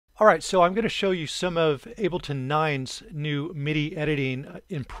Alright, so I'm going to show you some of Ableton 9's new MIDI editing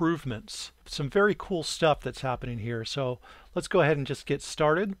improvements. Some very cool stuff that's happening here. So let's go ahead and just get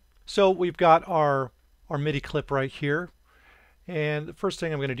started. So we've got our MIDI clip right here. And the first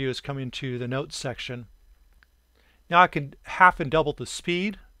thing I'm going to do is come into the notes section. Now I can half and double the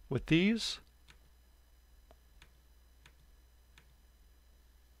speed with these.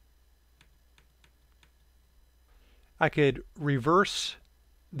 I could reverse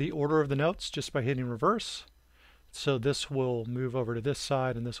the order of the notes just by hitting reverse. So this will move over to this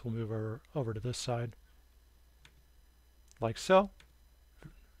side and this will move over to this side. Like so.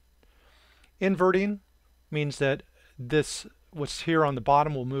 Inverting means that what's here on the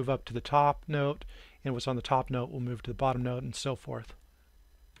bottom will move up to the top note, and what's on the top note will move to the bottom note, and so forth.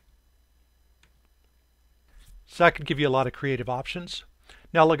 So that could give you a lot of creative options.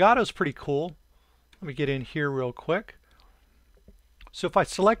 Now Legato is pretty cool. Let me get in here real quick. So if I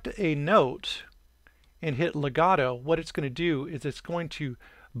select a note and hit Legato, what it's going to do is it's going to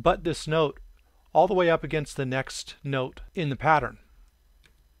butt this note all the way up against the next note in the pattern.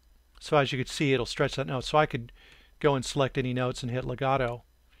 So as you can see, it'll stretch that note. So I could go and select any notes and hit Legato,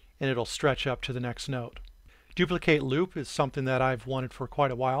 and it'll stretch up to the next note. Duplicate loop is something that I've wanted for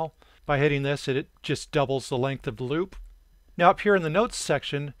quite a while. By hitting this, it just doubles the length of the loop. Now up here in the notes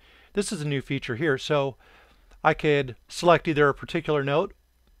section, this is a new feature here. So I could select either a particular note,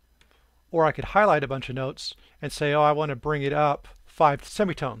 or I could highlight a bunch of notes and say, oh, I want to bring it up 5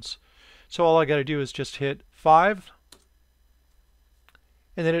 semitones. So all I got to do is just hit 5,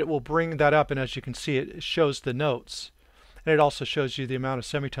 and then it will bring that up, and as you can see, it shows the notes. And it also shows you the amount of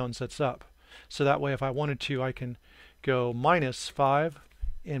semitones that's up. So that way, if I wanted to, I can go -5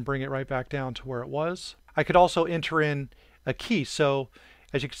 and bring it right back down to where it was. I could also enter in a key. So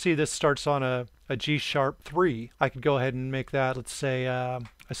as you can see, this starts on a G sharp 3. I could go ahead and make that, let's say, a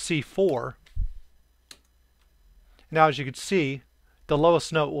C4. Now as you can see, the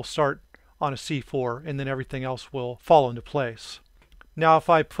lowest note will start on a C4, and then everything else will fall into place. Now if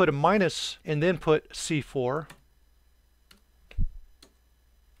I put a minus and then put C4,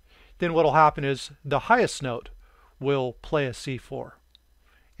 then what will happen is the highest note will play a C4,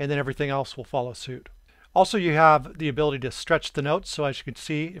 and then everything else will follow suit. Also, you have the ability to stretch the notes. So as you can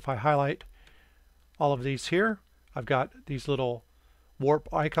see, if I highlight all of these here, I've got these little warp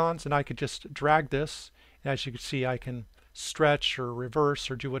icons, and I could just drag this. And as you can see, I can stretch or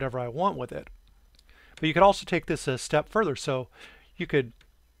reverse or do whatever I want with it. But you could also take this a step further. So you could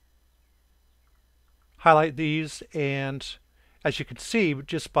highlight these, and as you can see,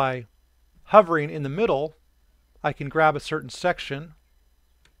 just by hovering in the middle, I can grab a certain section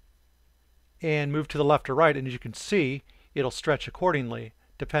and move to the left or right, and as you can see, it'll stretch accordingly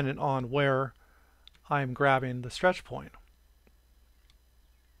dependent on where I'm grabbing the stretch point.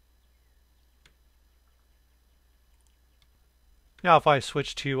 Now if I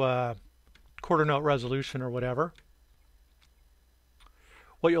switch to quarter note resolution or whatever,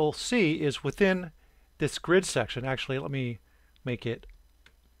 what you'll see is within this grid section, actually let me make it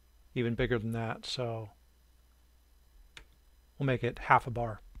even bigger than that, so we'll make it half a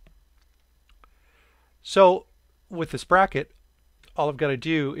bar. So with this bracket, all I've got to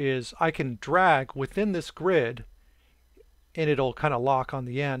do is I can drag within this grid, and it'll kind of lock on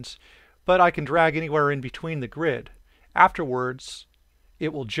the ends, but I can drag anywhere in between the grid. Afterwards,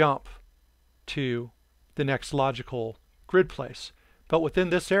 it will jump to the next logical grid place. But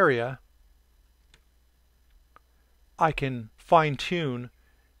within this area, I can fine-tune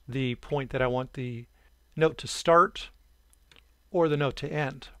the point that I want the note to start or the note to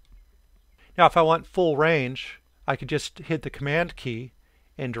end. Now if I want full range, I could just hit the command key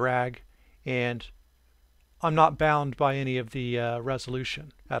and drag, and I'm not bound by any of the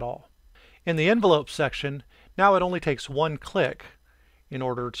resolution at all. In the envelope section, now it only takes one click in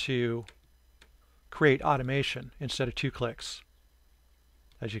order to create automation instead of 2 clicks.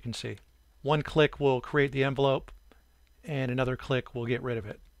 As you can see, one click will create the envelope, and another click will get rid of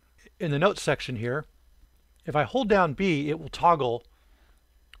it. In the notes section here, if I hold down B, it will toggle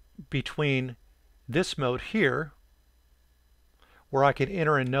between this mode here, where I can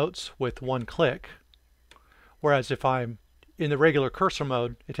enter in notes with one click, whereas if I'm in the regular cursor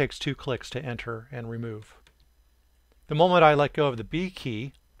mode, it takes 2 clicks to enter and remove. The moment I let go of the B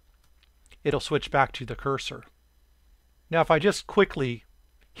key, it'll switch back to the cursor. Now if I just quickly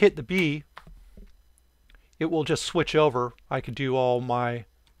hit the B, it will just switch over. I can do all my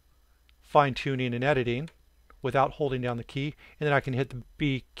fine-tuning and editing without holding down the key, and then I can hit the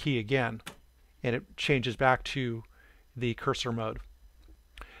B key again, and it changes back to the cursor mode.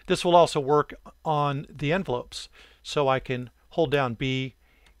 This will also work on the envelopes, so I can hold down B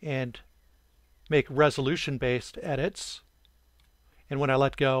and make resolution-based edits. And when I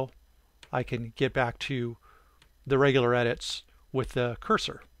let go, I can get back to the regular edits with the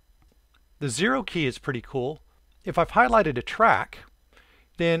cursor. The 0 key is pretty cool. If I've highlighted a track,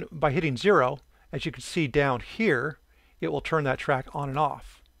 then by hitting 0, as you can see down here, it will turn that track on and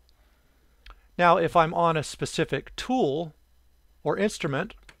off. Now, if I'm on a specific tool or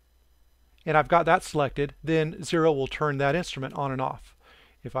instrument, and I've got that selected, then 0 will turn that instrument on and off.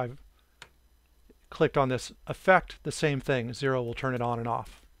 If I've clicked on this effect, the same thing, 0 will turn it on and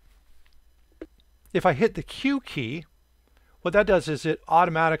off. If I hit the Q key, what that does is it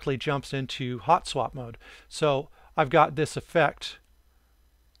automatically jumps into hot swap mode. So I've got this effect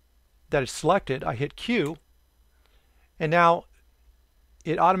that is selected, I hit Q, and now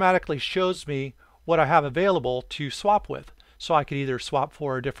it automatically shows me what I have available to swap with. So I could either swap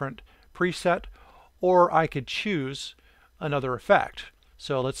for a different preset, or I could choose another effect.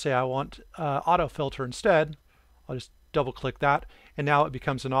 So let's say I want auto filter instead. I'll just double click that, and now it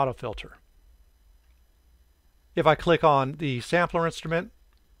becomes an auto filter. If I click on the sampler instrument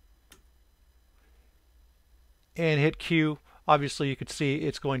and hit Q, obviously you could see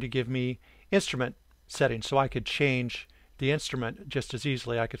it's going to give me instrument settings, so I could change the instrument just as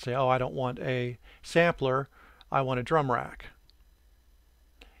easily. I could say, oh, I don't want a sampler, I want a drum rack.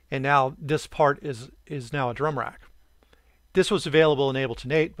 And now this part is now a drum rack. This was available in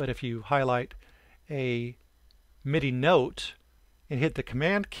Ableton 8, but if you highlight a MIDI note and hit the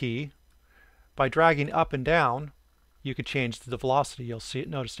Command key, by dragging up and down, you could change the velocity. You'll see it,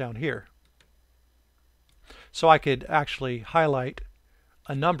 notice down here. So I could actually highlight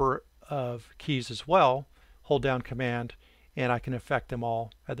a number of keys as well, hold down Command, and I can affect them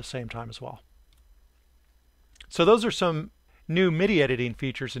all at the same time as well. So those are some new MIDI editing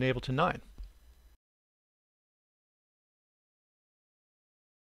features in Ableton 9.